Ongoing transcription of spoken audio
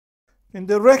In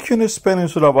the Reykjanes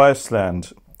Peninsula of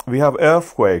Iceland, we have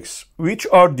earthquakes, which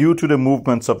are due to the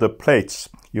movements of the plates,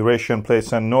 Eurasian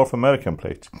plates and North American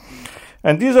plates.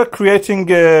 And these are creating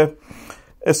a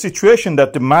situation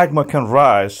that the magma can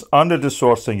rise under the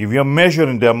Svartsengi. We are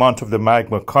measuring the amount of the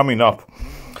magma coming up.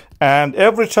 And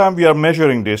every time we are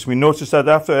measuring this, we notice that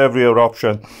after every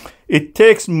eruption, it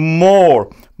takes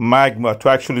more magma to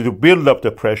actually build up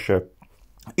the pressure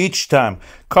each time,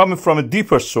 coming from a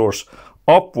deeper source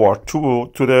upward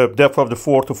to the depth of the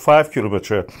 4 to 5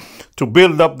 kilometer to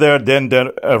build up there, then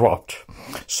erupt.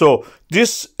 So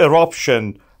this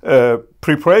eruption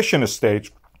preparation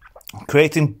stage,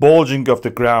 creating bulging of the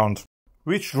ground,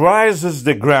 which rises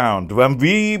the ground when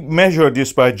we measure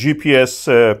this by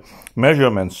GPS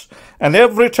measurements. And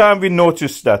every time we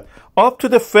notice that up to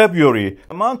the February,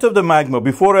 the amount of the magma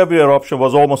before every eruption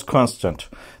was almost constant.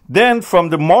 Then from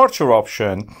the March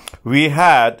eruption, we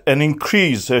had an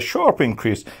increase, a sharp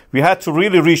increase. We had to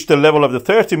really reach the level of the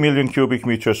 30 million cubic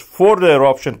meters for the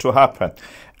eruption to happen.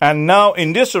 And now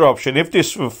in this eruption, if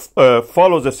this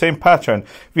follows the same pattern,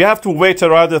 we have to wait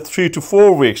around 3 to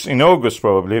 4 weeks, in August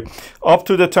probably, up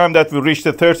to the time that we reach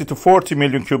the 30 to 40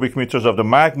 million cubic meters of the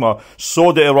magma,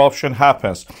 so the eruption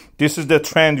happens. This is the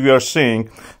trend we are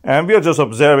seeing, and we are just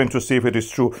observing to see if it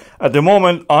is true. At the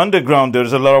moment, on the ground, there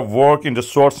is a lot of work in the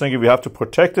Svartsengi. We have to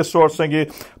protect the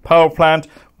Svartsengi power plant,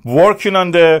 working on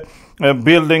the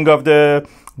building of the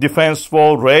defense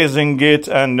wall, raising it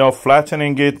and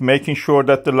flattening it, making sure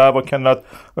that the lava cannot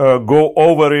go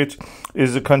over it,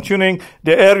 is continuing.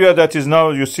 The area that is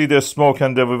now, you see the smoke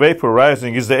and the vapor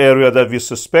rising, is the area that we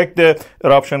suspect the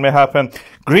eruption may happen.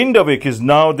 Grindavik is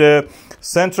now the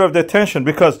center of the attention,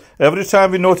 because every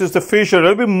time we notice the fissure, a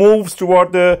little bit moves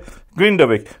toward the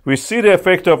Grindavik. We see the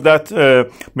effect of that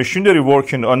machinery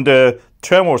working on the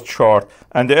tremors chart,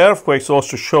 and the earthquakes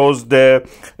also shows the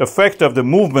effect of the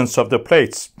movements of the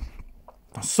plates.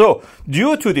 So,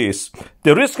 due to this,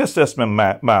 the risk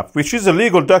assessment map, which is a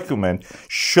legal document,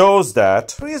 shows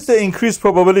that there is the increased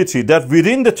probability that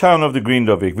within the town of the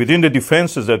Grindavik, within the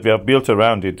defenses that we have built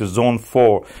around it, the zone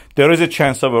 4, there is a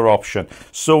chance of eruption.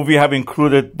 So we have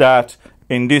included that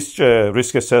in this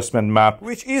risk assessment map,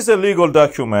 which is a legal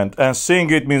document, and seeing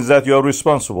it means that you are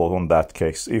responsible in that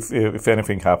case if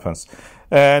anything happens.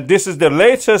 This is the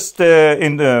latest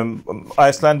in the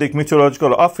Icelandic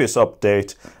Meteorological Office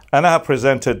update, and I have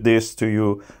presented this to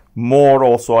you. More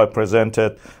also I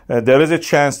presented. There is a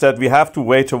chance that we have to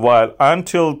wait a while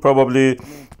until probably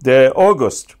the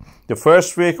August, the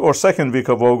first week or second week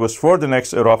of August, for the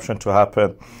next eruption to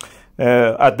happen.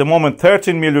 At the moment,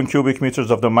 13 million cubic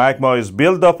meters of the magma is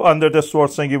built up under the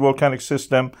Svartsengi volcanic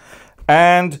system.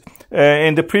 And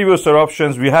in the previous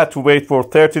eruptions, we had to wait for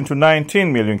 13 to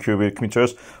 19 million cubic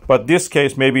meters. But this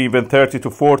case, maybe even 30 to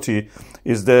 40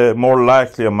 is the more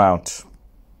likely amount.